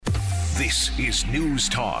This is News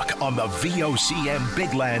Talk on the VOCM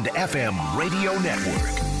Bigland FM radio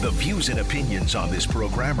network. The views and opinions on this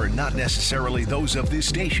program are not necessarily those of this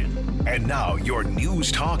station. And now your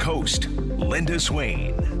News Talk host, Linda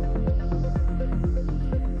Swain.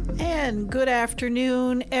 And good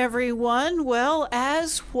afternoon, everyone. Well,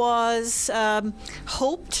 as was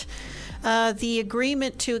hoped, the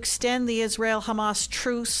agreement to extend the Israel-Hamas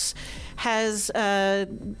truce has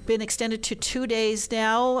been extended to 2 days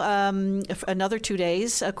now, another 2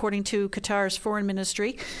 days, according to Qatar's foreign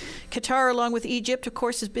ministry. Qatar, along with Egypt, of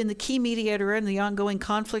course, has been the key mediator in the ongoing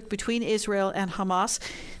conflict between Israel and Hamas.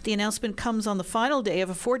 The announcement comes on the final day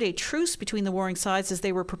of a 4-day truce between the warring sides as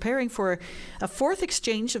they were preparing for a fourth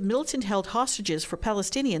exchange of militant-held hostages for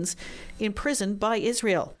Palestinians imprisoned by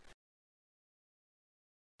Israel.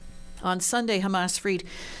 On Sunday, Hamas freed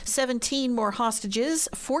 17 more hostages,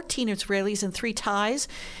 14 Israelis and 3 Thais,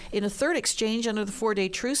 in a third exchange under the 4-day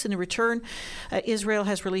truce. In return, Israel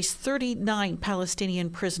has released 39 Palestinian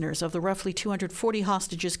prisoners of the roughly 240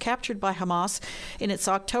 hostages captured by Hamas in its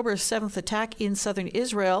October 7th attack in southern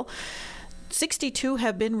Israel. 62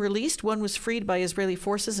 have been released. 1 was freed by Israeli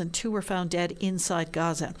forces and 2 were found dead inside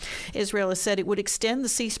Gaza. Israel has said it would extend the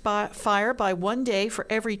ceasefire by 1 day for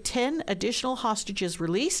every 10 additional hostages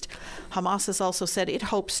released. Hamas has also said it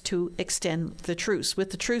hopes to extend the truce.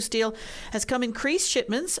 With the truce deal has come increased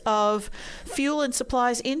shipments of fuel and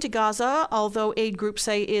supplies into Gaza, although aid groups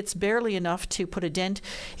say it's barely enough to put a dent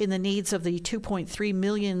in the needs of the 2.3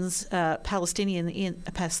 million Palestinians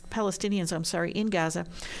in Gaza,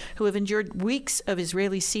 who have endured weeks of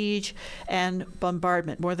Israeli siege and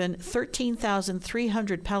bombardment. More than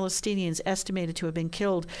 13,300 Palestinians estimated to have been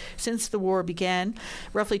killed since the war began.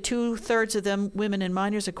 Roughly 2/3 of them women and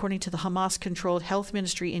minors, according to the Hamas-controlled health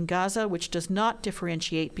ministry in Gaza, which does not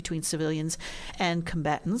differentiate between civilians and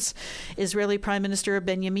combatants. Israeli Prime Minister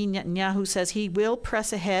Benjamin Netanyahu says he will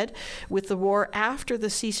press ahead with the war after the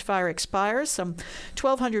ceasefire expires. Some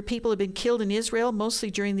 1,200 people have been killed in Israel, mostly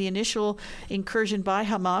during the initial incursion by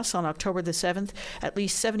Hamas on October the 7th. At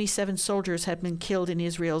least 77 soldiers have been killed in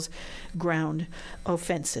Israel's ground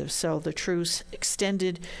offensive. So the truce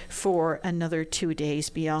extended for another 2 days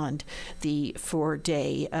beyond the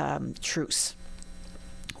 4-day truce.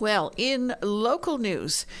 Well, in local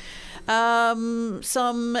news,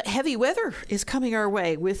 some heavy weather is coming our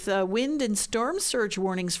way with wind and storm surge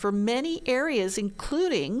warnings for many areas,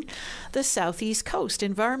 including the southeast coast.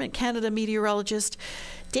 Environment Canada meteorologist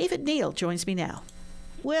David Neal joins me now.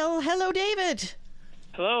 Well, hello, David.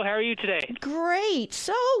 Hello, how are you today? Great.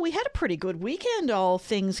 So we had a pretty good weekend, all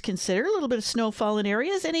things considered. A little bit of snowfall in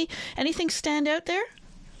areas. Anything stand out there?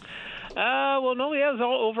 Well, no, yeah, it was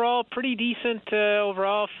all overall pretty decent.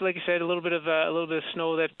 Overall, like I said, a little bit of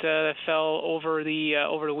snow that fell over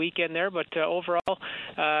the weekend there, but overall,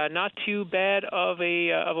 not too bad of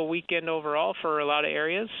a weekend overall for a lot of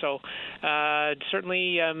areas. So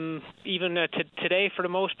certainly, even today for the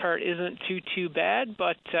most part isn't too bad,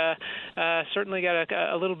 but certainly got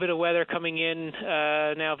a little bit of weather coming in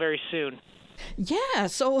now very soon. Yeah,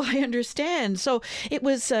 so I understand. So it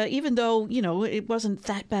was, even though, it wasn't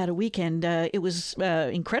that bad a weekend, it was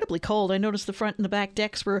incredibly cold. I noticed the front and the back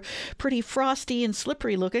decks were pretty frosty and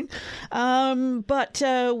slippery looking. But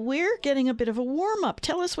we're getting a bit of a warm-up.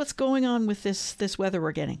 Tell us what's going on with this weather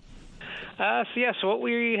we're getting. So what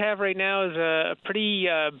we have right now is a pretty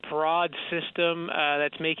broad system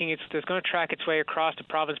that's going to track its way across the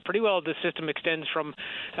province. Pretty well, the system extends from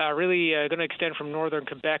going to extend from northern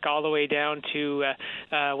Quebec all the way down to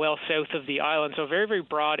well south of the island. So a very, very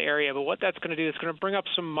broad area. But what that's going to do is going to bring up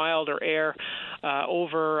some milder air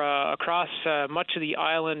over across much of the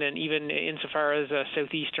island and even insofar as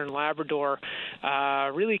southeastern Labrador.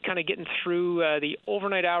 Really kind of getting through the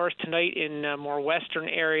overnight hours tonight in more western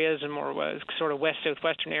areas and more sort of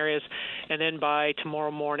west-southwestern areas, and then by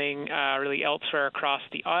tomorrow morning, really elsewhere across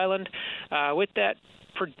the island. With that,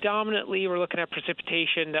 predominantly, we're looking at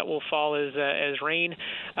precipitation that will fall as rain,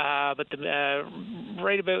 but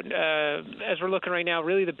right about as we're looking right now,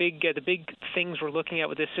 really the big things we're looking at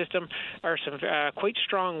with this system are some quite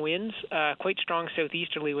strong winds, quite strong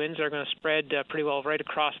southeasterly winds that are going to spread pretty well right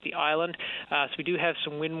across the island. So we do have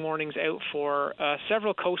some wind warnings out for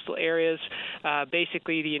several coastal areas,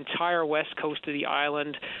 basically the entire west coast of the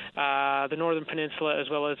island, the northern peninsula, as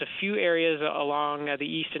well as a few areas along the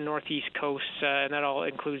east and northeast coasts, and that'll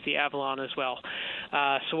includes the Avalon as well.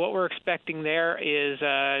 So what we're expecting there is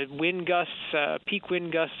wind gusts, peak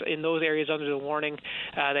wind gusts in those areas under the warning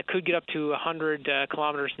that could get up to 100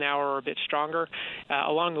 kilometers an hour or a bit stronger.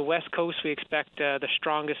 Along the west coast, we expect the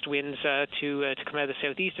strongest winds to come out of the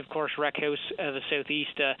southeast. Of course, Wreckhouse, the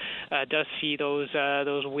southeast, does see those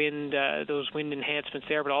wind enhancements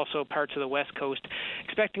there, but also parts of the west coast.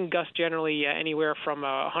 Expecting gusts generally anywhere from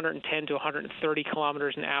 110 to 130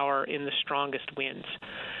 kilometers an hour in the strongest winds.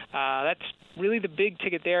 That's really the big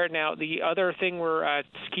ticket there. Now, the other thing we're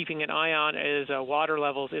keeping an eye on is water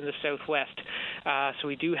levels in the southwest. So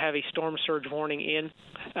we do have a storm surge warning in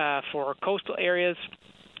for coastal areas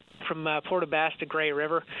from Port aux Basques to Grey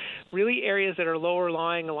River, really areas that are lower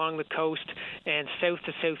lying along the coast and south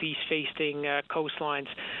to southeast facing coastlines.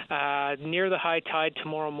 Near the high tide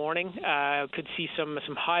tomorrow morning, could see some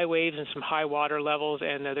high waves and some high water levels,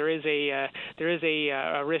 and there is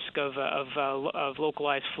a risk of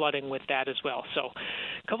localized flooding with that as well. So,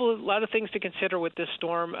 a lot of things to consider with this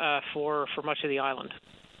storm for much of the island.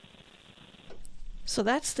 So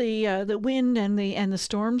that's the wind and the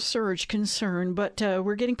storm surge concern, but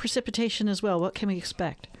we're getting precipitation as well. What can we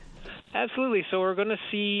expect? Absolutely. So we're going to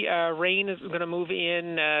see rain is going to move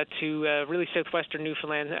in to really southwestern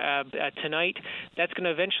Newfoundland tonight. That's going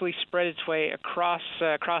to eventually spread its way across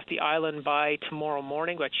the island by tomorrow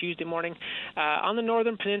morning, by Tuesday morning. On the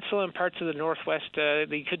northern peninsula and parts of the northwest,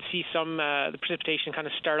 you could see some the precipitation kind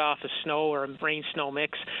of start off as snow or rain-snow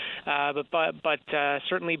mix, but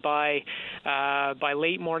certainly by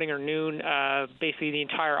late morning or noon, basically the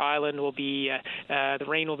entire island will be the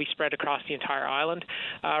rain will be spread across the entire island.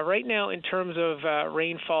 Right now, in terms of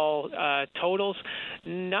rainfall totals,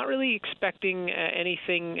 not really expecting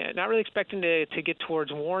anything, not really expecting to get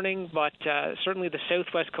towards warning, but certainly the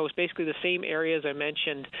southwest coast, basically the same areas I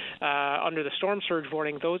mentioned under the storm surge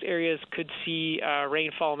warning, those areas could see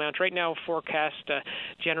rainfall amounts. Right now forecast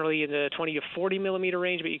generally in the 20 to 40 millimeter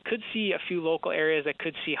range, but you could see a few local areas that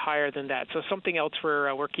could see higher than that. So something else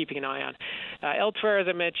we're keeping an eye on. Elsewhere, as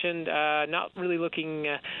I mentioned, not really looking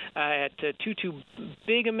at too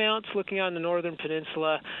big amounts. Looking on the northern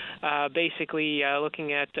peninsula, basically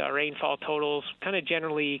looking at rainfall totals, kind of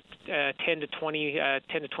generally 10 to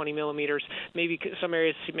 20 millimeters. Maybe some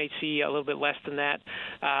areas you may see a little bit less than that,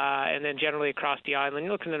 and then generally across the island,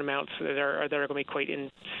 you're looking at amounts that are going to be quite in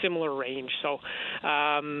similar range. So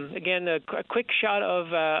again, a quick shot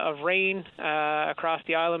of rain across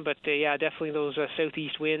the island, but yeah, definitely those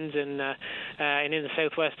southeast winds and in the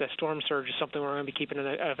southwest, a storm surge is something we're going to be keeping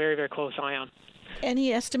a very, very close eye on.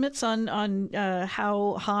 Any estimates on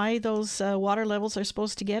how high those water levels are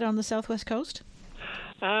supposed to get on the southwest coast?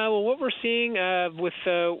 Well, what we're seeing with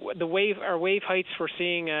our wave heights, we're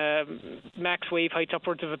seeing max wave heights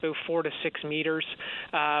upwards of about 4 to 6 meters.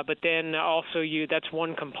 But then also that's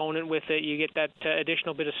one component with it. You get that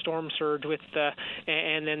additional bit of storm surge with,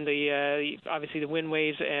 and then obviously the wind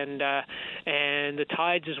waves and the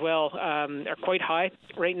tides as well are quite high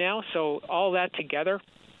right now. So all that together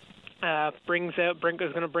is going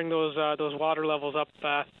to bring those water levels up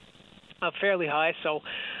fairly high. So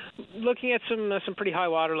looking at some pretty high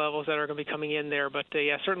water levels that are going to be coming in there, but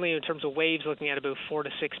yeah, certainly in terms of waves, looking at about 4 to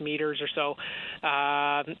 6 meters or so.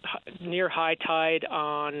 Near high tide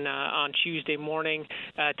on Tuesday morning,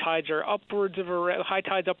 high tides upwards of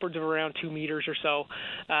around 2 meters or so.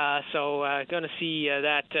 So going to see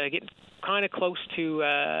that get kind of close to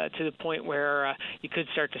the point where you could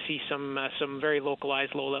start to see some very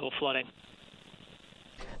localized low-level flooding.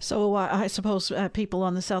 So I suppose people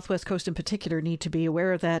on the southwest coast in particular need to be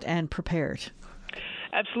aware of that and prepared.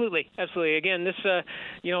 Absolutely. Again, this,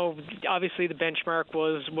 obviously the benchmark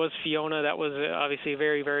was Fiona. That was obviously a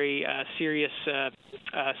very, very serious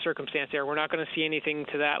circumstance there. We're not going to see anything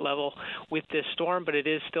to that level with this storm, but it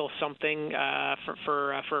is still something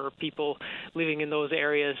for people living in those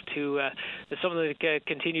areas to something to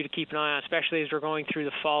continue to keep an eye on, especially as we're going through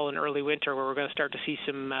the fall and early winter, where we're going to start to see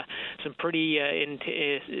some pretty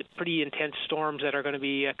intense storms that are going to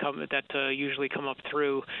be usually come up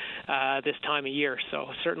through this time of year. So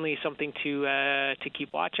certainly something to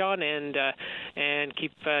keep watch on and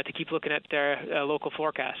keep looking at their local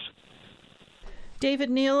forecasts. David,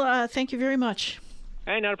 Neil, thank you very much.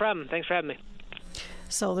 Hey, not a problem. Thanks for having me.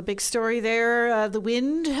 So the big story there, the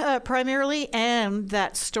wind primarily, and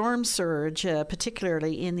that storm surge,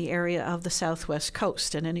 particularly in the area of the southwest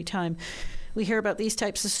coast. And anytime We hear about these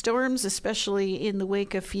types of storms, especially in the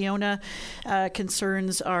wake of Fiona.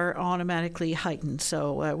 Concerns are automatically heightened.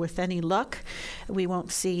 So with any luck, we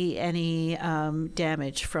won't see any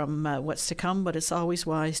damage from what's to come, but it's always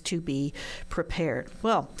wise to be prepared.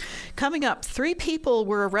 Well, coming up, 3 people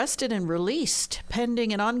were arrested and released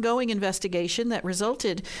pending an ongoing investigation that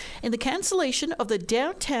resulted in the cancellation of the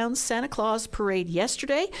downtown Santa Claus parade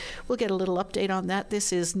yesterday. We'll get a little update on that.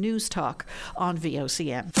 This is News Talk on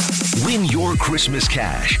VOCM. Win your Christmas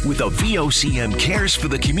cash with a VOCM Cares for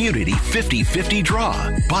the Community 50/50 draw.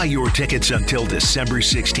 Buy your tickets until December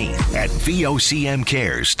 16th at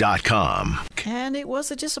VOCMcares.com. And it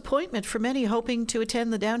was a disappointment for many hoping to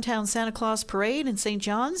attend the downtown Santa Claus parade in St.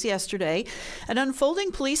 John's yesterday. An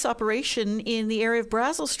unfolding police operation in the area of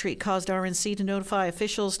Brazil Street caused RNC to notify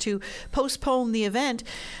officials to postpone the event.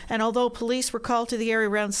 And although police were called to the area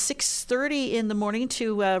around 6:30 in the morning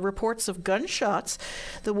to reports of gunshots,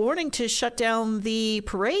 the warning to shut down the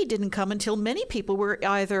parade didn't come until many people were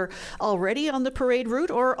either already on the parade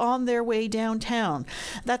route or on their way downtown.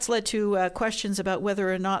 That's led to questions about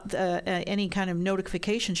whether or not any kind of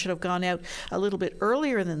notification should have gone out a little bit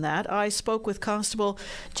earlier than that. I spoke with Constable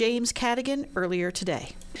James Cadigan earlier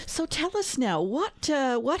today. So tell us now,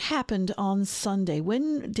 what happened on Sunday?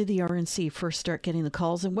 When did the RNC first start getting the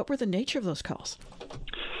calls, and what were the nature of those calls?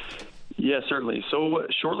 Yeah, certainly. So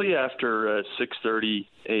shortly after 6:30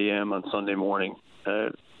 a.m. on Sunday morning,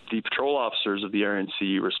 the patrol officers of the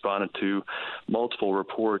RNC responded to multiple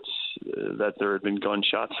reports that there had been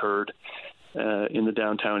gunshots heard in the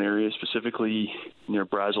downtown area, specifically near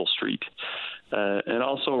Brazil Street, and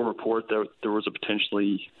also a report that there was a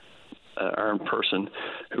potentially armed person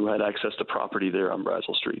who had access to property there on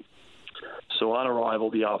Brazil Street. So on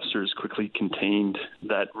arrival, the officers quickly contained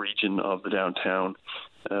that region of the downtown,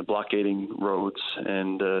 blockading roads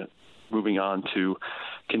and moving on to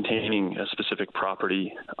containing a specific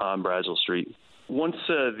property on Brazil Street. Once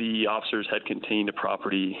the officers had contained a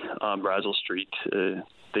property on Brazil Street,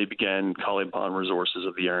 they began calling upon resources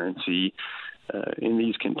of the RNC. In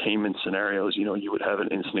these containment scenarios, you would have an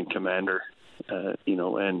incident commander,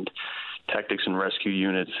 and tactics and rescue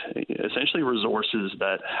units, essentially resources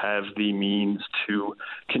that have the means to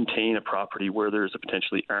contain a property where there's a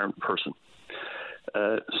potentially armed person.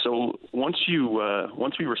 So once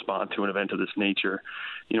we respond to an event of this nature,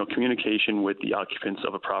 communication with the occupants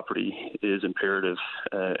of a property is imperative.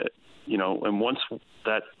 And once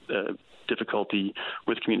that difficulty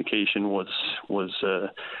with communication was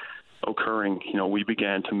occurring, we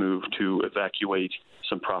began to move to evacuate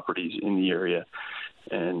some properties in the area.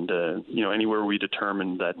 And, anywhere we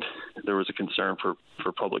determined that there was a concern for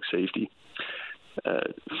public safety.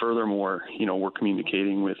 Furthermore, we're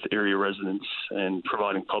communicating with area residents and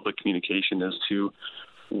providing public communication as to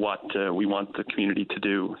what we want the community to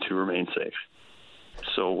do to remain safe.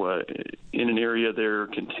 So in an area there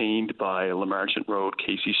contained by Lamarchant Road,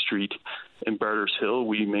 Casey Street, and Barters Hill,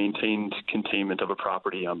 we maintained containment of a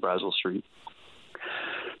property on Brazil Street.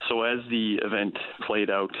 So as the event played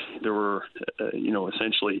out, there were,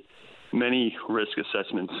 essentially many risk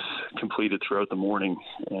assessments completed throughout the morning.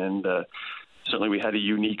 And certainly we had a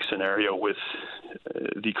unique scenario with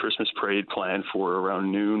the Christmas parade planned for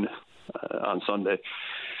around noon on Sunday.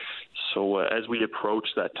 So as we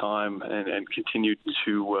approached that time and continued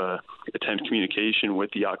to attempt communication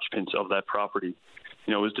with the occupants of that property,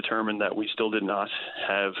 it was determined that we still did not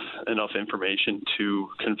have enough information to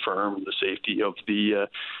confirm the safety of the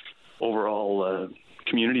overall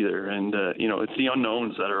community there. And, it's the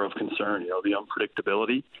unknowns that are of concern, the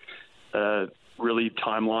unpredictability. Really,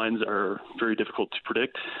 timelines are very difficult to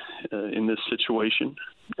predict in this situation.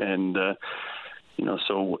 And,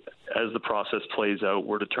 so as the process plays out,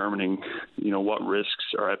 we're determining, what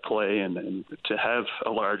risks are at play and to have a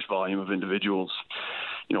large volume of individuals,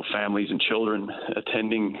 families and children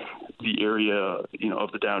attending the area,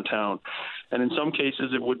 of the downtown. And in some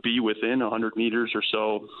cases, it would be within 100 meters or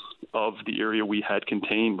so of the area we had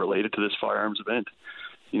contained related to this firearms event,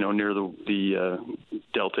 near the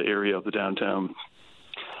Delta area of the downtown.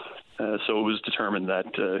 So it was determined that,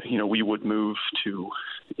 we would move to,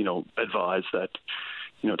 advise that,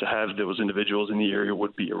 to have those individuals in the area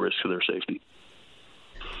would be a risk to their safety.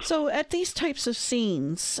 So at these types of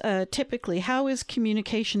scenes, typically, how is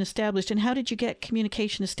communication established, and how did you get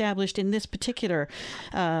communication established in this particular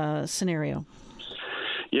scenario?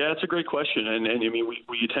 Yeah, it's a great question. And I mean,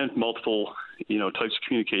 we attempt multiple, types of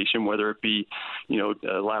communication, whether it be,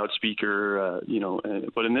 a loudspeaker,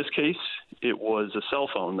 but in this case, it was a cell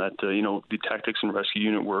phone that, the tactics and rescue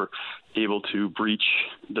unit were able to breach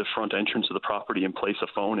the front entrance of the property and place a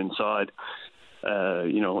phone inside.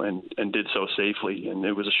 and did so safely. And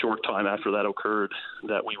it was a short time after that occurred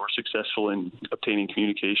that we were successful in obtaining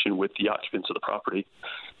communication with the occupants of the property.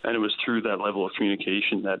 And it was through that level of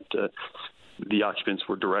communication that the occupants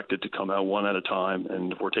were directed to come out one at a time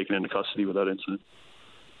and were taken into custody without incident.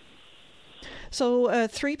 So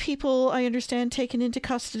 3 people, I understand, taken into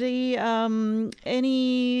custody.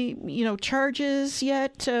 Any, charges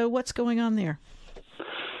yet? What's going on there?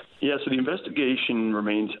 Yeah, so the investigation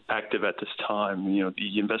remains active at this time.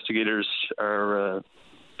 The investigators are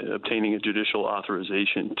obtaining a judicial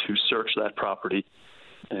authorization to search that property.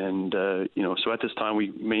 And, so at this time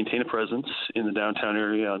we maintain a presence in the downtown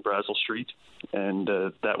area on Brazel Street. And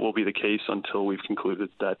that will be the case until we've concluded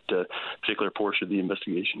that particular portion of the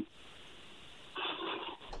investigation.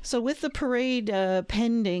 So with the parade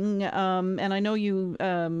pending, and I know you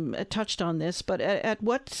touched on this, but at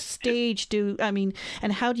what stage and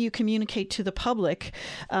how do you communicate to the public,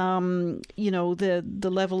 the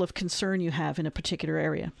level of concern you have in a particular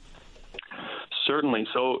area? Certainly.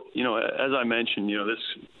 So, as I mentioned,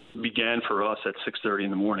 this began for us at 6:30 in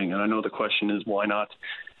the morning, and I know the question is why not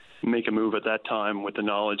make a move at that time with the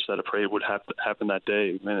knowledge that a parade would happen that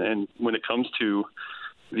day. And when it comes to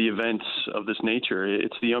the events of this nature,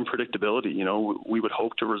 it's the unpredictability. We would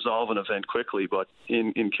hope to resolve an event quickly, but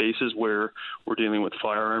in cases where we're dealing with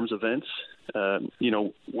firearms events,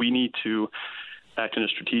 we need to act in a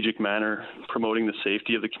strategic manner, promoting the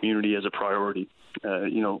safety of the community as a priority.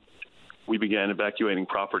 We began evacuating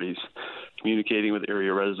properties, communicating with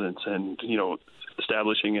area residents, and,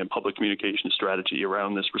 establishing a public communication strategy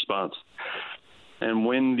around this response. And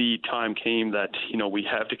when the time came that, we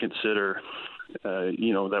have to consider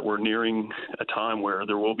that we're nearing a time where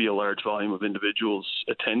there will be a large volume of individuals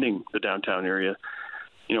attending the downtown area,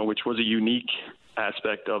 which was a unique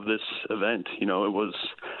aspect of this event. It was,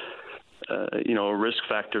 a risk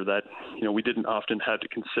factor that, we didn't often have to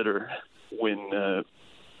consider when,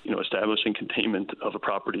 establishing containment of a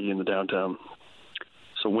property in the downtown.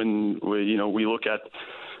 So when we look at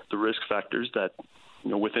the risk factors that,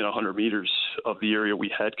 within 100 meters of the area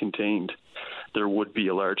we had contained, there would be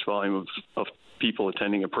a large volume of people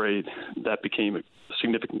attending a parade, that became a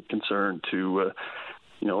significant concern to,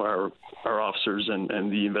 our officers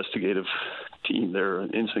and the investigative team, their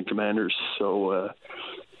incident commanders. So a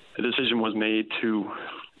decision was made to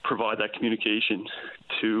provide that communication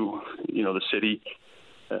to, the city,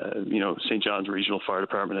 St. John's Regional Fire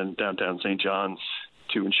Department and downtown St. John's,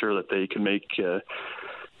 to ensure that they can make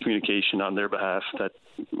communication on their behalf that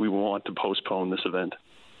we want to postpone this event.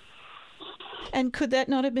 And could that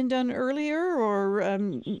not have been done earlier, or,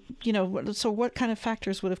 so what kind of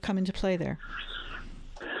factors would have come into play there?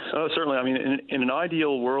 Certainly. I mean, in an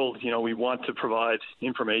ideal world, we want to provide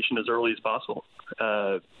information as early as possible.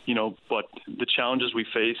 But the challenges we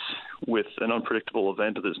face with an unpredictable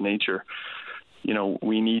event of this nature,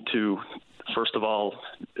 we need to, first of all,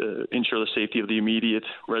 ensure the safety of the immediate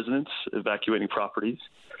residents, evacuating properties,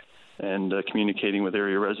 and communicating with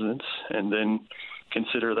area residents, and then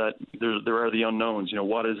consider that there are the unknowns.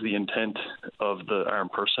 What is the intent of the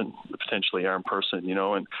armed person, the potentially armed person,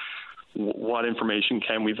 and what information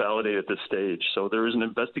can we validate at this stage? So there is an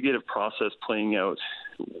investigative process playing out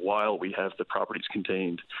while we have the properties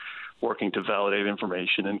contained, working to validate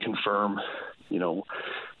information and confirm,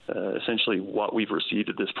 essentially what we've received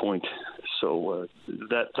at this point. So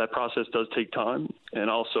that process does take time, and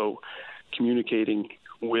also communicating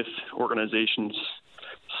with organizations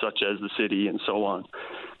such as the city and so on.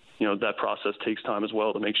 That process takes time as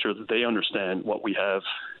well to make sure that they understand what we have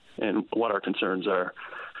and what our concerns are.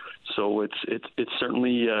 So it's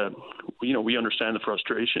certainly, we understand the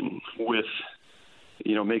frustration with,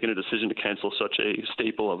 making a decision to cancel such a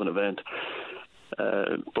staple of an event.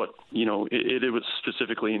 But, it was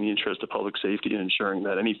specifically in the interest of public safety and ensuring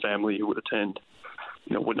that any family who would attend,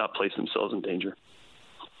 would not place themselves in danger.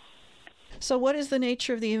 So what is the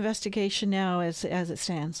nature of the investigation now as it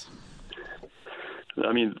stands?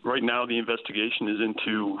 I mean, right now the investigation is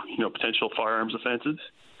into, potential firearms offenses.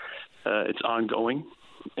 It's ongoing.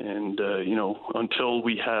 And, until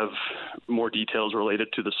we have more details related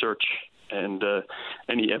to the search and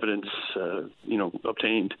any evidence,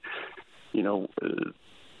 obtained,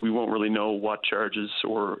 we won't really know what charges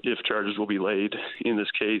or if charges will be laid in this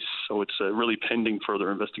case. So it's really pending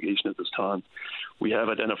further investigation at this time. We have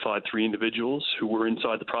identified 3 individuals who were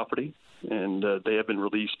inside the property, and they have been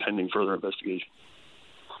released pending further investigation.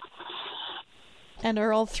 And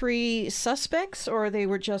are all 3 suspects, or they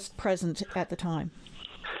were just present at the time?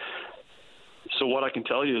 So what I can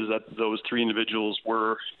tell you is that those 3 individuals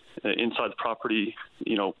were inside the property,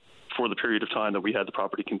 for the period of time that we had the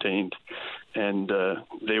property contained. And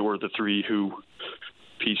they were the 3 who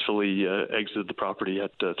peacefully exited the property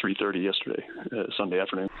at 3:30 yesterday, Sunday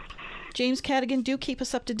afternoon. James Cadigan, do keep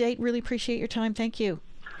us up to date. Really appreciate your time. Thank you.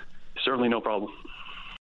 Certainly, no problem.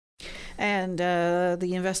 And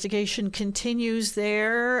the investigation continues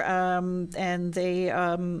there, and they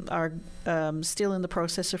are still in the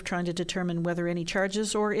process of trying to determine whether any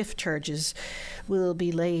charges or if charges will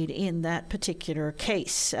be laid in that particular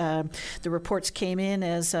case. The reports came in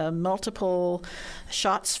as multiple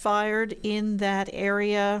shots fired in that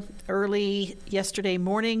area early yesterday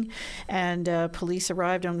morning, and police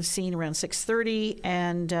arrived on the scene around 6:30,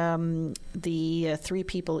 and the three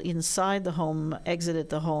people inside the home exited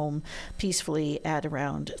the home peacefully at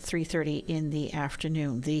around 3:30 in the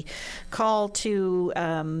afternoon. The call to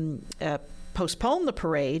postpone the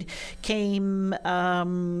parade came, I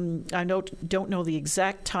don't know the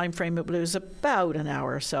exact time frame, but it was about an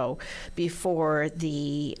hour or so before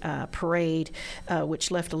the parade,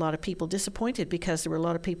 which left a lot of people disappointed because there were a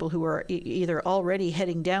lot of people who were either already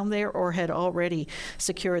heading down there or had already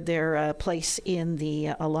secured their place in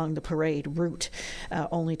along the parade route,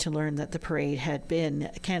 only to learn that the parade had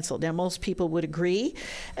been canceled. Now, most people would agree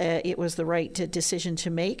it was the right decision to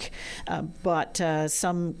make, but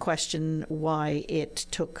some question why it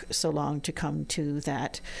took so long to come to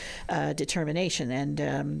that determination.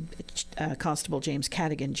 And Constable James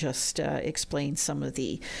Cadigan just explained some of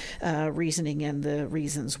the reasoning and the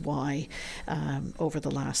reasons why over the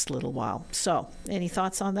last little while. So, any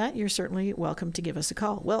thoughts on that? You're certainly welcome to give us a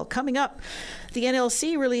call. Well, coming up, the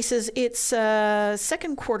NLC releases its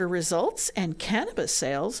second quarter results, and cannabis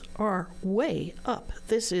sales are way up.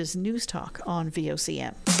 This is News Talk on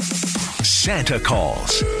VOCM. Santa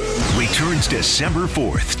Calls returns December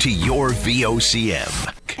 4th to your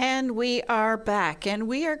VOCM. And we are back, and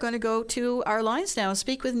we are going to go to our lines now and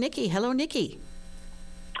speak with Nikki. Hello, Nikki.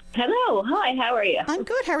 Hello. Hi, how are you? I'm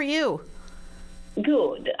good. How are you?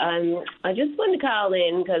 Good. I just wanted to call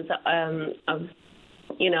in because I've,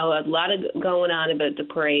 a lot of going on about the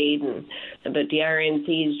parade and about the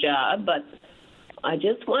RNC's job, but I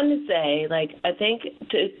just wanted to say, I think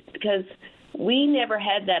because we never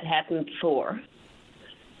had that happen before.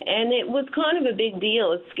 And it was kind of a big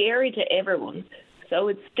deal. It's scary to everyone. So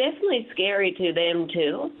it's definitely scary to them,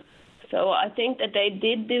 too. So I think that they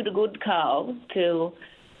did do the good call to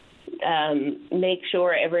make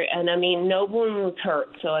sure no one was hurt.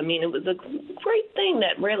 So, it was a great thing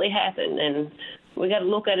that really happened. And we got to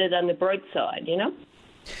look at it on the bright side,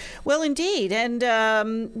 Well, indeed. And,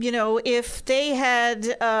 if they had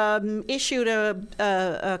issued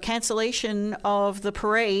a cancellation of the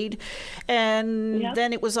parade and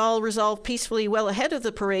then it was all resolved peacefully well ahead of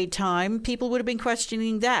the parade time, people would have been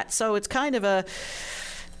questioning that. So it's kind of a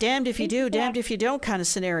damned if you do, damned if you don't kind of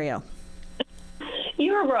scenario.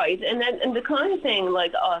 You're right. And the kind of thing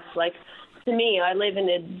like us, to me, I live in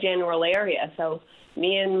a general area. So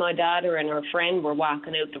me and my daughter and her friend were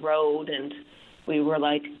walking out the road, and we were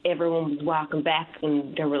everyone was walking back,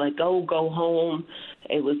 and they were go home.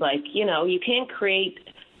 It was you can't create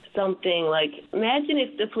something imagine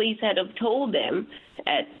if the police had have told them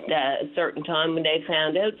at a certain time when they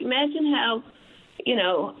found out. Imagine how,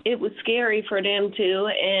 it was scary for them too,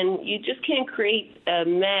 and you just can't create a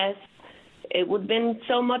mess. It would have been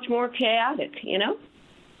so much more chaotic,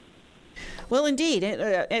 Well, indeed,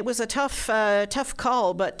 it was a tough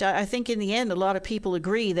call, but I think in the end, a lot of people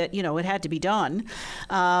agree that it had to be done.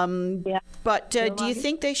 But do you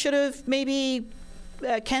think they should have maybe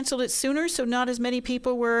canceled it sooner, so not as many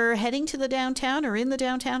people were heading to the downtown or in the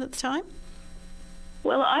downtown at the time?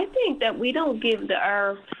 Well, I think that we don't give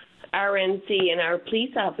our RNC and our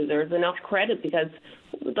police officers enough credit because,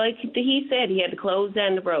 he said, he had to close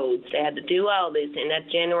down the roads. They had to do all this in that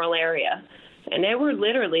general area. And they were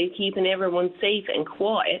literally keeping everyone safe and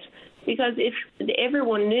quiet because if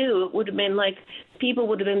everyone knew, it would have been people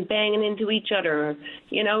would have been banging into each other.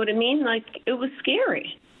 You know what I mean? It was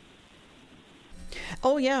scary.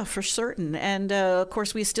 Oh, yeah, for certain. And, of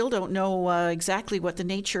course, we still don't know exactly what the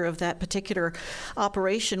nature of that particular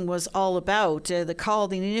operation was all about. The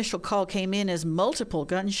initial call came in as multiple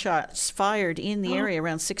gunshots fired in the area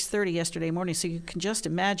around 6:30 yesterday morning. So you can just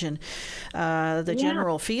imagine the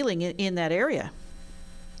general feeling in that area.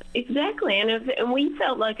 Exactly. And we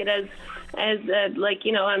felt like it as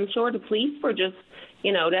I'm sure the police were just,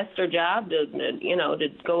 that's their job to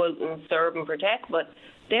go out and serve and protect. But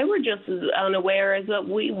they were just as unaware as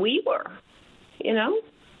we were,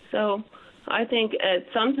 So I think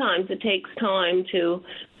sometimes it takes time to,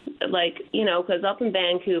 because up in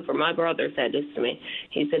Vancouver, my brother said this to me.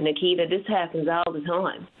 He said, Nikita, this happens all the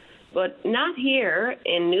time. But not here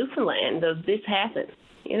in Newfoundland does this happen.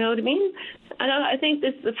 You know what I mean? I think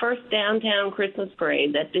this is the first downtown Christmas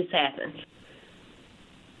parade that this happens.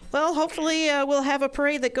 Well, hopefully we'll have a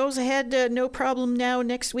parade that goes ahead no problem now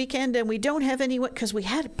next weekend, and we don't have any, because we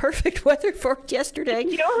had perfect weather for it yesterday,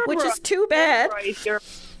 which is too bad. You're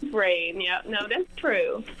rain, yeah. No, that's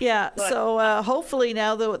true. Yeah, but, so hopefully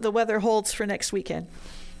now the weather holds for next weekend.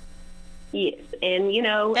 Yes, and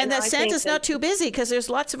And that Santa's not too busy because there's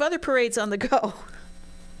lots of other parades on the go.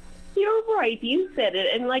 You're right. You said it,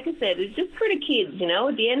 and like I said, it's just for the kids.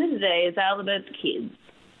 At the end of the day, it's all about the kids.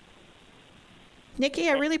 Nikki,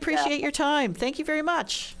 I really appreciate your time. Thank you very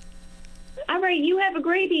much. All right, you have a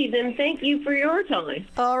great evening. Thank you for your time.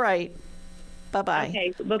 All right. Bye-bye.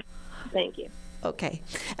 Okay, thank you. Okay.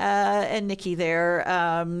 And Nikki there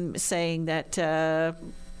saying that, there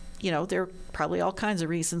are probably all kinds of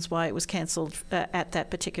reasons why it was canceled at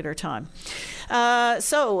that particular time.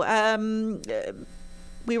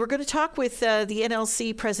 We were going to talk with the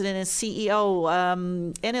NLC president and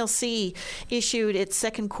CEO. NLC issued its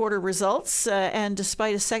second quarter results, and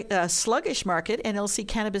despite a sluggish market, NLC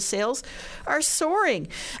cannabis sales are soaring.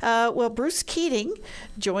 Bruce Keating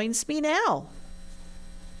joins me now.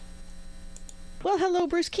 Well, hello,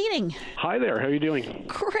 Bruce Keating. Hi there. How are you doing?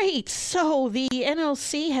 Great. So the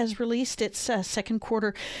NLC has released its second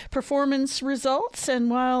quarter performance results, and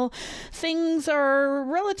while things are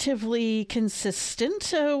relatively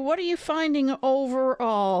consistent, what are you finding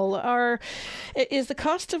overall? Is the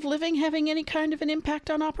cost of living having any kind of an impact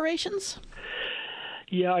on operations?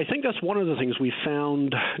 Yeah, I think that's one of the things we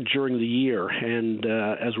found during the year, and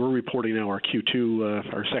as we're reporting now our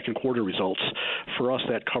Q2, our second quarter results, for us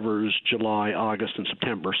that covers July, August, and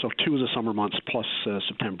September, so 2 of the summer months plus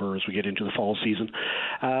September as we get into the fall season.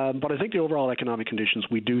 But I think the overall economic conditions,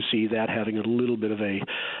 we do see that having a little bit of an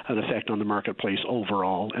effect on the marketplace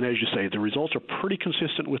overall, and as you say, the results are pretty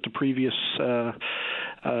consistent with the previous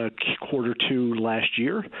quarter 2 last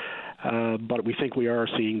year. But we think we are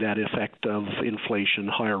seeing that effect of inflation,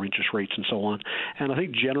 higher interest rates, and so on. And I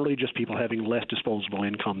think generally just people having less disposable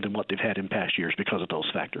income than what they've had in past years because of those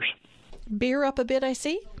factors. Beer up a bit, I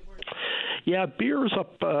see? Yeah, beer is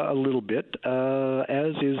up a little bit,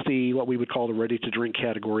 as is what we would call the ready-to-drink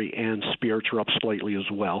category, and spirits are up slightly as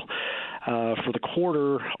well. For the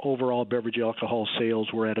quarter, overall beverage alcohol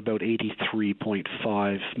sales were at about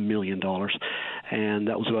 $83.5 million, and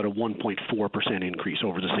that was about a 1.4% increase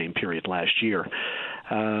over the same period last year.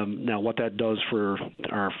 Now, what that does for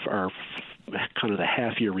our kind of the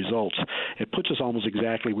half-year results, it puts us almost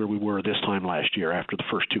exactly where we were this time last year after the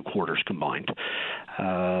first 2 quarters combined.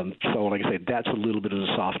 So, like I say, that's a little bit of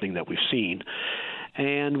the softening that we've seen.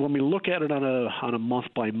 And when we look at it on a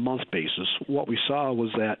month-by-month basis, what we saw was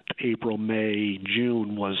that April, May,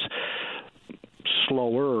 June was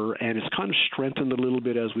slower, and it's kind of strengthened a little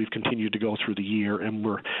bit as we've continued to go through the year, and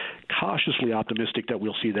we're cautiously optimistic that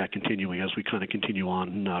we'll see that continuing as we kind of continue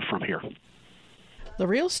on from here. The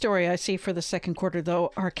real story I see for the second quarter,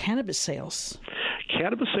 though, are cannabis sales.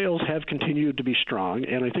 Cannabis sales have continued to be strong,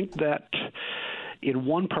 and I think that in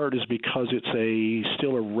one part is because it's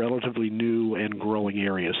still a relatively new and growing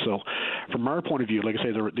area. So from our point of view, like I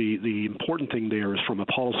say, the important thing there is from a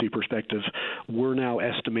policy perspective, we're now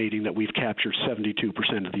estimating that we've captured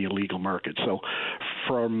 72% of the illegal market. So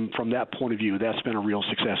from that point of view, that's been a real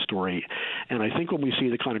success story. And I think when we see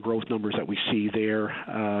the kind of growth numbers that we see there,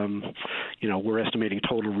 we're estimating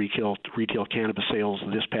total retail cannabis sales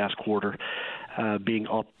this past quarter being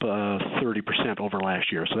up 30% over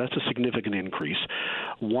last year. So that's a significant increase.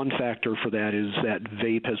 One factor for that is that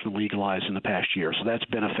vape has been legalized in the past year. So that's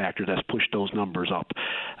been a factor that's pushed those numbers up,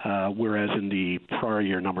 whereas in the prior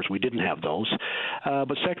year numbers we didn't have those.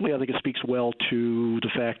 But secondly, I think it speaks well to the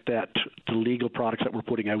fact that the legal products that we're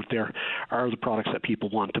putting out there are the products that people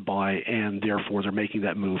want to buy, and therefore they're making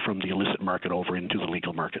that move from the illicit market over into the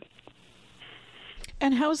legal market.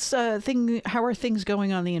 And how are things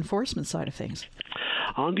going on the enforcement side of things?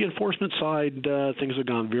 On the enforcement side, things have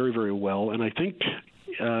gone very, very well. And I think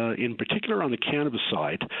in particular on the cannabis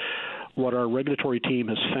side, what our regulatory team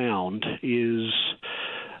has found is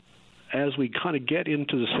as we kind of get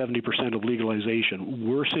into the 70% of legalization,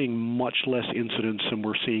 we're seeing much less incidents and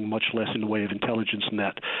we're seeing much less in the way of intelligence in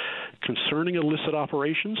that concerning illicit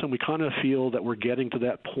operations. And we kind of feel that we're getting to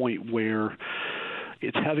that point where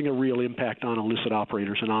it's having a real impact on illicit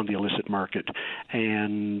operators and on the illicit market.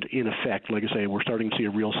 And in effect, like I say, we're starting to see a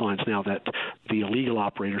real signs now that the illegal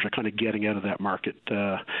operators are kind of getting out of that market,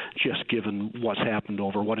 just given what's happened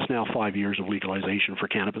over what is now 5 years of legalization for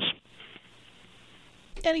cannabis.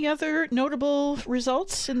 Any other notable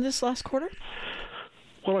results in this last quarter?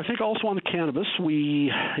 Well, I think also on the cannabis,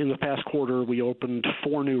 in the past quarter, we opened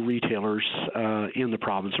 4 new retailers in the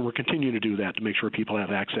province, and we're continuing to do that to make sure people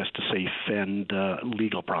have access to safe and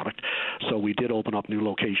legal product. So we did open up new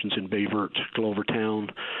locations in Bayvert,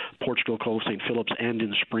 Glovertown, Portugal Cove, St. Phillips, and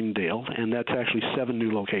in Springdale, and that's actually 7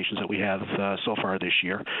 new locations that we have so far this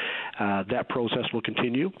year. That process will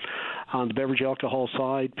continue. On the beverage alcohol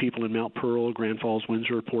side, people in Mount Pearl, Grand Falls,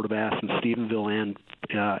 Windsor, Port-aux-Basques, and Stephenville, and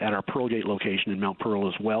at our Pearlgate location in Mount Pearl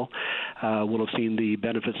as well, will have seen the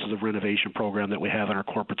benefits of the renovation program that we have in our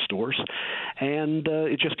corporate stores. And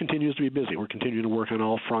it just continues to be busy. We're continuing to work on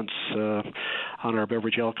all fronts on our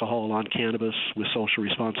beverage alcohol, on cannabis, with social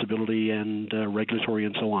responsibility and regulatory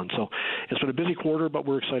and so on. So it's been a busy quarter, but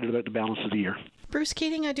we're excited about the balance of the year. Bruce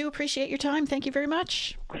Keating, I do appreciate your time. Thank you very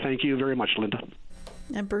much. Thank you very much, Linda.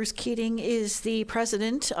 And Bruce Keating is the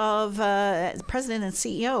president and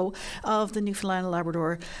CEO of the Newfoundland and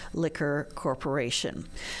Labrador Liquor Corporation.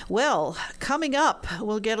 Well, coming up,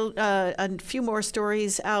 we'll get a few more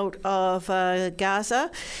stories out of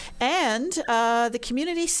Gaza, and the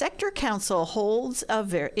Community Sector Council holds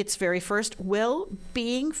its very first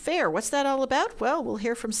Well-Being Fair. What's that all about? Well, we'll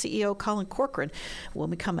hear from CEO Colin Corcoran when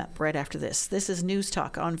we come up right after this. This is News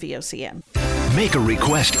Talk on VOCM. Make a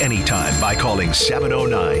request anytime by calling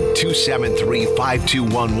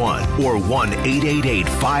 709-273-5211 or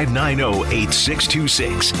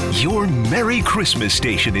 1-888-590-8626. Your Merry Christmas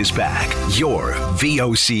station is back. Your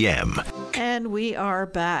VOCM. And we are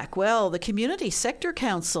back. Well, the Community Sector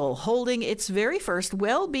Council holding its very first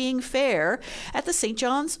Well-Being Fair at the St.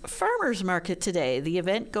 John's Farmers Market today. The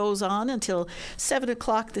event goes on until 7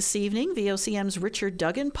 o'clock this evening. VOCM's Richard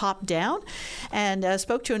Duggan popped down and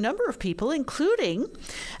spoke to a number of people, including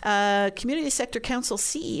Community Sector Council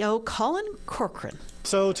CEO Colin Corcoran.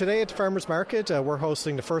 So today at the Farmers Market, we're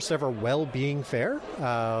hosting the first ever Well-Being Fair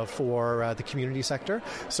for the community sector.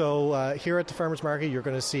 So here at the Farmers Market, you're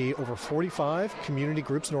going to see over 45 community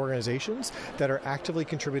groups and organizations that are actively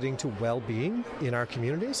contributing to well-being in our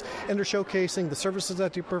communities. And they're showcasing the services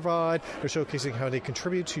that they provide. They're showcasing how they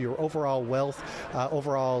contribute to your overall wealth,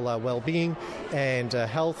 overall well-being and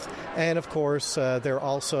health. And of course, they're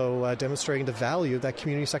also demonstrating the value that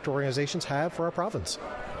community sector organizations have for our province.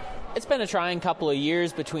 It's been a trying couple of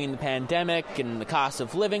years between the pandemic and the cost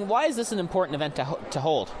of living. Why is this an important event to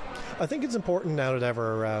hold? I think it's important now than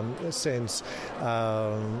ever since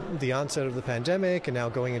the onset of the pandemic and now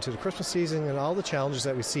going into the Christmas season and all the challenges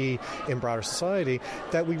that we see in broader society,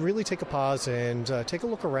 that we really take a pause and take a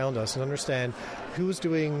look around us and understand who's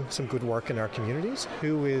doing some good work in our communities,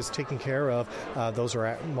 who is taking care of those who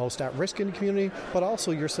are most at risk in the community, but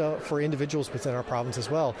also yourself for individuals within our province as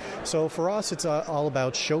well. So for us, it's all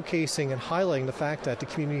about showcasing and highlighting the fact that the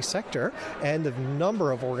community sector and the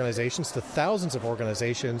number of organizations, the thousands of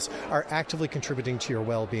organizations, are actively contributing to your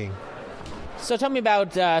well-being. So tell me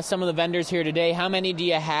about some of the vendors here today. How many do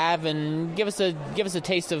you have, and give us a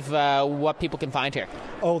taste of what people can find here?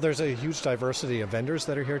 Oh, there's a huge diversity of vendors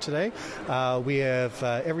that are here today. We have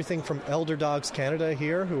everything from Elder Dogs Canada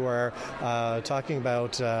here, who are talking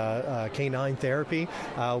about canine therapy.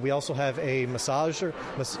 We also have a massage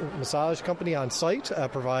company on site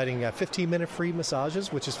providing 15-minute free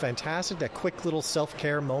massages, which is fantastic, that quick little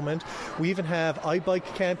self-care moment. We even have iBike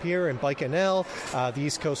Camp here and Bike NL, the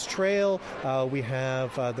East Coast Trail. We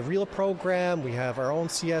have the REAL program. We have our own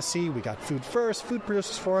CSC. We got Food First, Food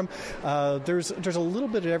Producers Forum. There's a little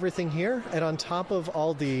bit of everything here. And on top of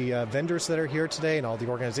all the vendors that are here today and all the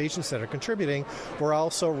organizations that are contributing, we're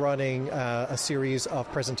also running a series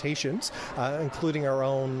of presentations, including our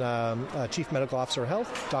own Chief Medical Officer of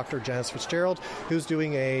Health, Dr. Janice Fitzgerald, who's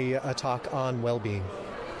doing a talk on well-being.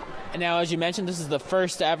 And now, as you mentioned, this is the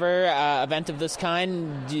first ever event of this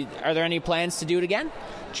kind. Are there any plans to do it again?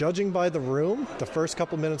 Judging by the room, the first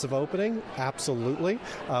couple minutes of opening, absolutely.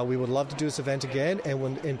 We would love to do this event again,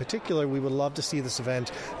 and in particular, we would love to see this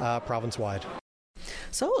event province-wide.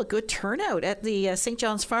 So a good turnout at the St.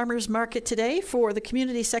 John's Farmers Market today for the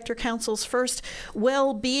Community Sector Council's first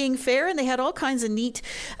Well-Being Fair, and they had all kinds of neat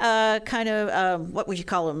what would you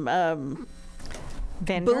call them?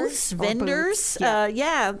 Vendors.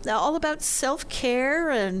 All about self-care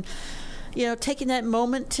and, taking that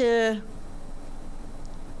moment to,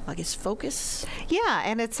 I guess, focus. Yeah,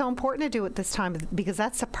 and it's so important to do it this time because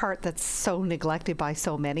that's the part that's so neglected by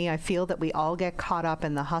so many. I feel that we all get caught up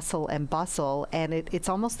in the hustle and bustle, and it's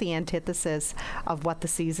almost the antithesis of what the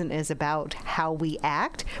season is about, how we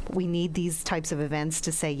act. But we need these types of events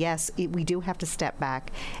to say, yes, we do have to step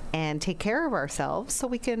back and take care of ourselves so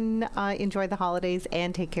we can enjoy the holidays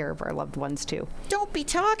and take care of our loved ones too. Don't be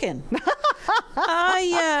talking.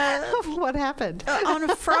 What happened? On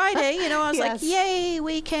a Friday, I was like, Yes. yay,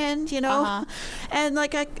 weekend, And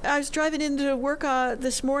like I was driving into work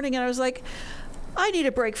this morning and I was like, I need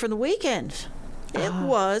a break from the weekend. It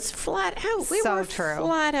was flat out. We So were true.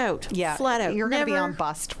 flat out. Yeah, Flat out. You're going to be Never on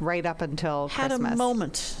bust right up until had Christmas. a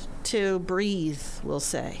moment to breathe, we'll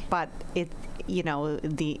say. But the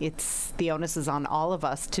onus is on all of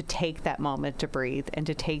us to take that moment to breathe and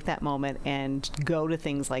to take that moment and go to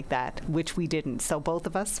things like that, which we didn't. So both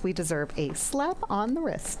of us, we deserve a slap on the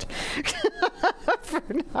wrist for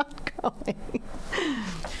not going.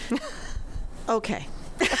 Okay.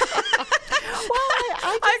 Well,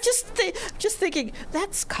 I'm just thinking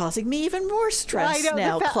that's causing me even more stress I know,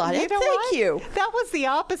 now, Claudia. Thank you. That was the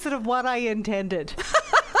opposite of what I intended.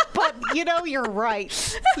 But you're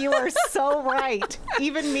right. You are so right.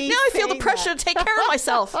 Even me. Now I feel the saying pressure that. to take care of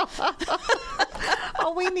myself.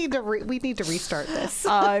 Oh, we need to restart this.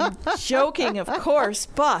 I'm joking, of course,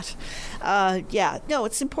 but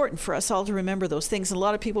it's important for us all to remember those things. And a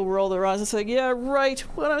lot of people roll their eyes and say, "Yeah, right.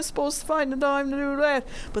 When I'm supposed to find the time to do that."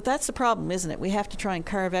 But that's the problem, isn't it? We have to try and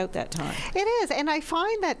carve out that time. It is, and I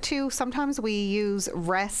find that too. Sometimes we use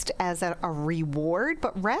rest as a reward,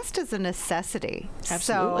 but rest is a necessity.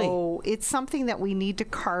 Absolutely. So it's something that we need to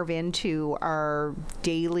carve into our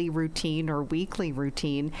daily routine or weekly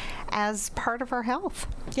routine as part of our health.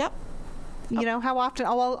 Yep. How often?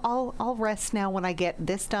 I'll rest now when I get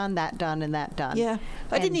this done, that done, and that done. Yeah,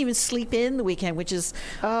 I didn't even sleep in the weekend, which is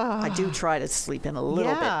I do try to sleep in a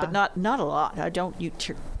little bit, but not a lot. I don't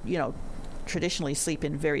traditionally sleep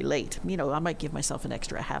in very late. I might give myself an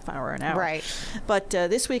extra half hour, an hour. Right. But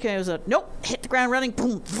this weekend I was hit the ground running,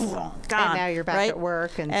 boom, boom, gone. And now you're back at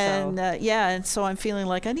work, and so I'm feeling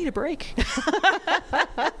like I need a break.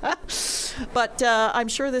 But I'm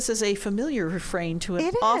sure this is a familiar refrain to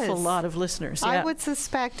an awful lot of listeners. I would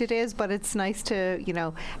suspect it is, but it's nice to,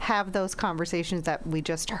 have those conversations that we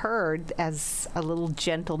just heard as a little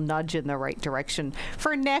gentle nudge in the right direction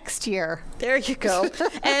for next year. There you go.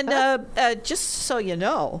 And just so you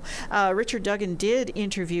know, Richard Duggan did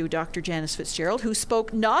interview Dr. Janice Fitzgerald, who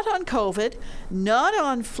spoke not on COVID, not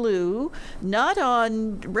on flu, not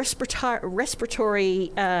on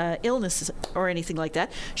respiratory illnesses or anything like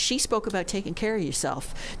that. She spoke about taking care of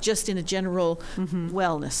yourself, just in a general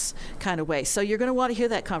wellness kind of way. So you're going to want to hear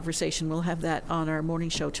that conversation. We'll have that on our morning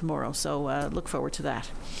show tomorrow. So look forward to that.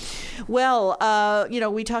 Well,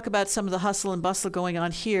 we talk about some of the hustle and bustle going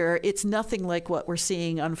on here. It's nothing like what we're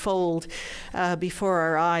seeing unfold before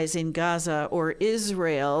our eyes in Gaza or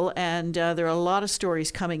Israel. And there are a lot of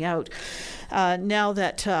stories coming out now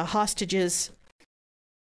that hostages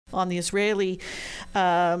on the Israeli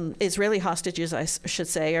hostages, I should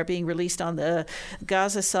say, are being released on the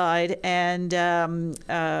Gaza side, and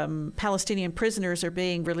Palestinian prisoners are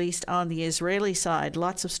being released on the Israeli side.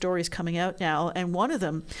 Lots of stories coming out now, and one of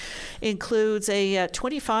them includes a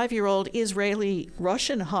 25-year-old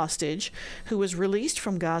Israeli-Russian hostage who was released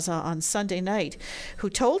from Gaza on Sunday night, who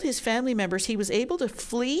told his family members he was able to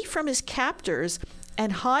flee from his captors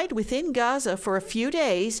and hide within Gaza for a few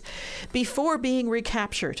days before being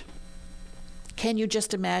recaptured. Can you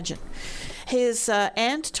just imagine? His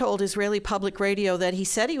aunt told Israeli public radio that he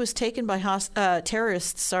said he was taken by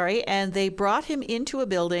terrorists, and they brought him into a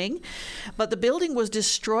building, but the building was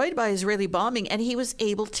destroyed by Israeli bombing, and he was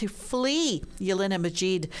able to flee. Yelena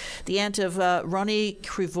Majid, the aunt of Ronnie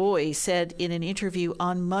Krivoy, said in an interview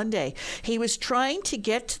on Monday. He was trying to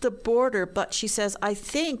get to the border, but she says, I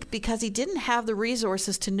think because he didn't have the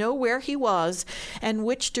resources to know where he was and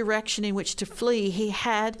which direction in which to flee, he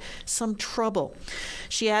had some trouble.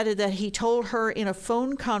 She added that he told her in a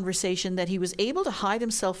phone conversation that he was able to hide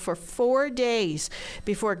himself for 4 days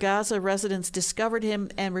before Gaza residents discovered him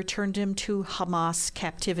and returned him to Hamas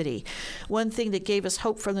captivity. One thing that gave us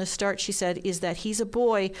hope from the start, she said, is that he's a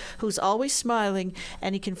boy who's always smiling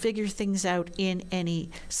and he can figure things out in any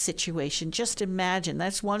situation. Just imagine.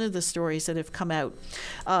 That's one of the stories that have come out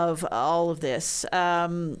of all of this.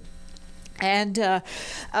 And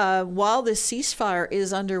while this ceasefire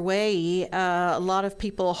is underway, a lot of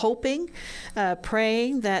people hoping,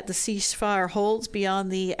 praying that the ceasefire holds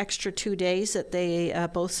beyond the extra 2 days that they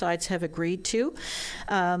both sides have agreed to.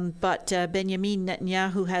 But Benjamin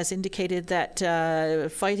Netanyahu has indicated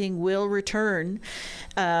that fighting will return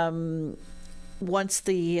once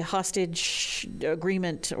the hostage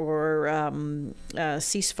agreement or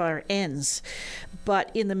ceasefire ends.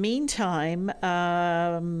 But in the meantime,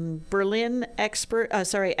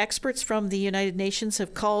 experts from the United Nations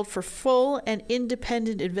have called for full and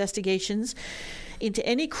independent investigations into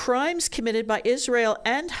any crimes committed by Israel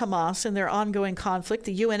and Hamas in their ongoing conflict.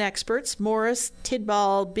 The UN experts, Morris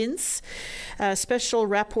Tidball-Bintz, Special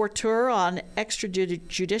Rapporteur on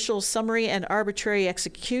Extrajudicial Summary and Arbitrary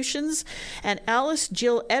Executions, and Alice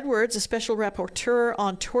Jill Edwards, a Special Rapporteur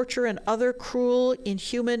on Torture and Other Cruel,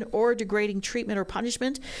 Inhuman, or Degrading Treatment or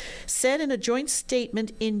Punishment, said in a joint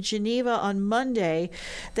statement in Geneva on Monday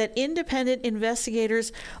that independent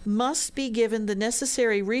investigators must be given the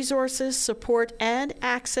necessary resources, support, and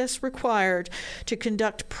access required to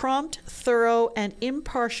conduct prompt, thorough, and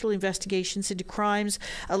impartial investigations into crimes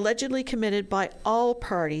allegedly committed by all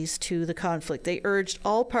parties to the conflict. They urged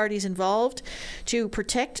all parties involved to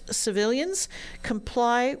protect civilians,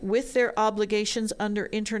 comply with their obligations under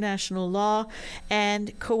international law,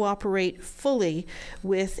 and cooperate fully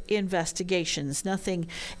with investigations. Nothing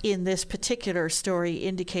in this particular story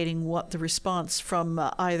indicating what the response from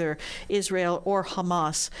either Israel or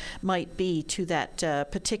Hamas might be to that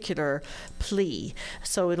particular plea.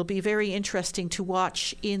 So it'll be very interesting to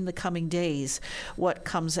watch in the coming days what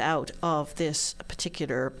comes out of this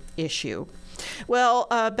particular issue. Well,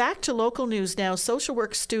 back to local news now. Social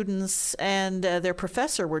work students and their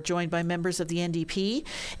professor were joined by members of the NDP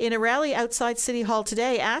in a rally outside City Hall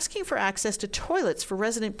today asking for access to toilets for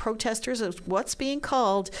resident protesters of what's being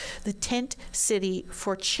called the Tent City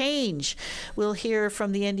for Change. We'll hear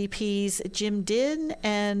from the NDP's Jim Dinn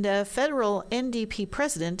and federal NDP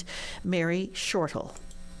President Mary Shortall.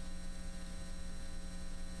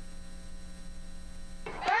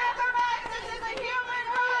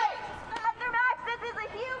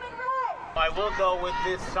 I will go with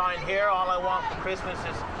this sign here. All I want for Christmas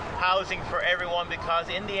is housing for everyone, because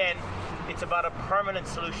in the end, it's about a permanent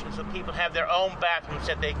solution so people have their own bathrooms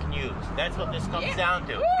that they can use. That's what this comes down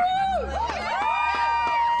to.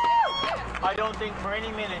 I don't think for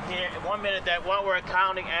any minute here, 1 minute, that what we're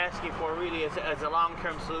asking for really as a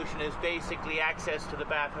long-term solution is basically access to the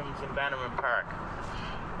bathrooms in Bannerman Park.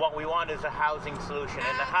 What we want is a housing solution,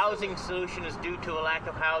 and the housing solution is due to a lack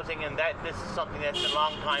of housing, and that this is something that's a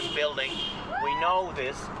long time building. We know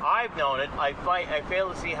this. I've known it. I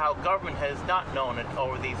fail to see how government has not known it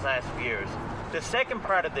over these last few years. The second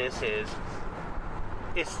part of this is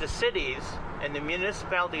it's the cities and the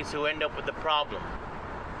municipalities who end up with the problem.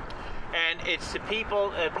 And it's the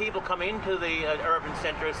people come into the urban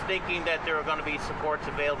centers thinking that there are going to be supports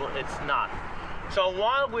available. It's not. So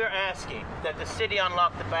while we're asking that the city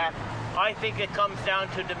unlock the bathroom, I think it comes down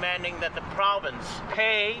to demanding that the province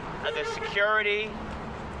pay the security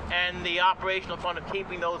and the operational fund of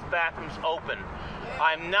keeping those bathrooms open.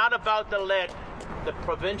 I'm not about to let the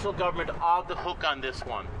provincial government off the hook on this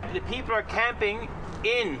one. The people are camping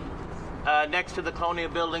in next to the Colonial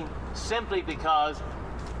Building simply because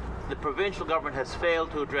the provincial government has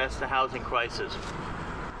failed to address the housing crisis.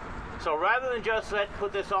 So rather than just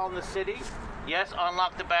put this all in the city, yes,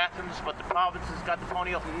 unlock the bathrooms, but the province has got the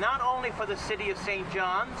pony up, not only for the city of St.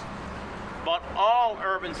 John's, but all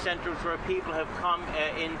urban centres where people have come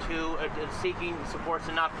into seeking supports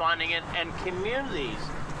and not finding it, and communities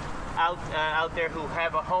out there who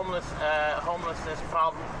have a homelessness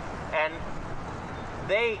problem, and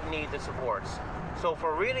they need the supports. So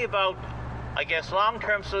for really about, I guess,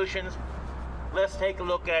 long-term solutions, let's take a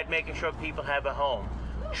look at making sure people have a home.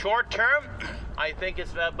 Short-term, I think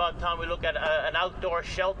it's about time we look at an outdoor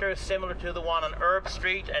shelter similar to the one on Herb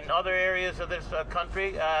Street and other areas of this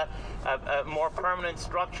country, more permanent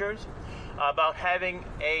structures, about having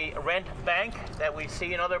a rent bank that we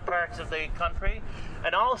see in other parts of the country,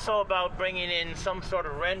 and also about bringing in some sort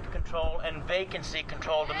of rent control and vacancy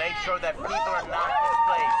control to make sure that people are not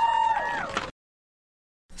displaced.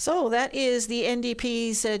 So that is the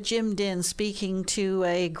NDP's Jim Dinn speaking to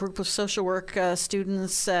a group of social work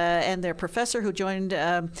students and their professor who joined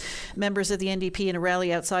members of the NDP in a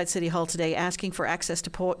rally outside City Hall today asking for access to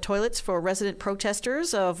toilets for resident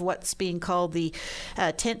protesters of what's being called the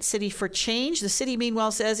Tent City for Change. The city,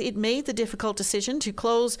 meanwhile, says it made the difficult decision to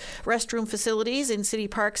close restroom facilities in city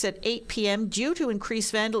parks at 8 p.m. due to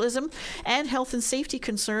increased vandalism and health and safety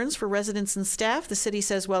concerns for residents and staff. The city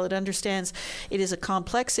says while it understands it is a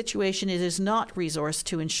complex situation, it is not resourced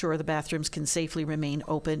to ensure the bathrooms can safely remain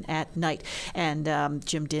open at night. And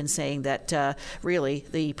Jim Dinn saying that really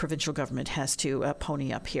the provincial government has to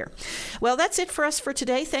pony up here. Well, that's it for us for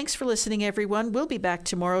today. Thanks for listening, everyone. We'll be back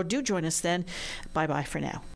tomorrow. Do join us then. Bye-bye for now.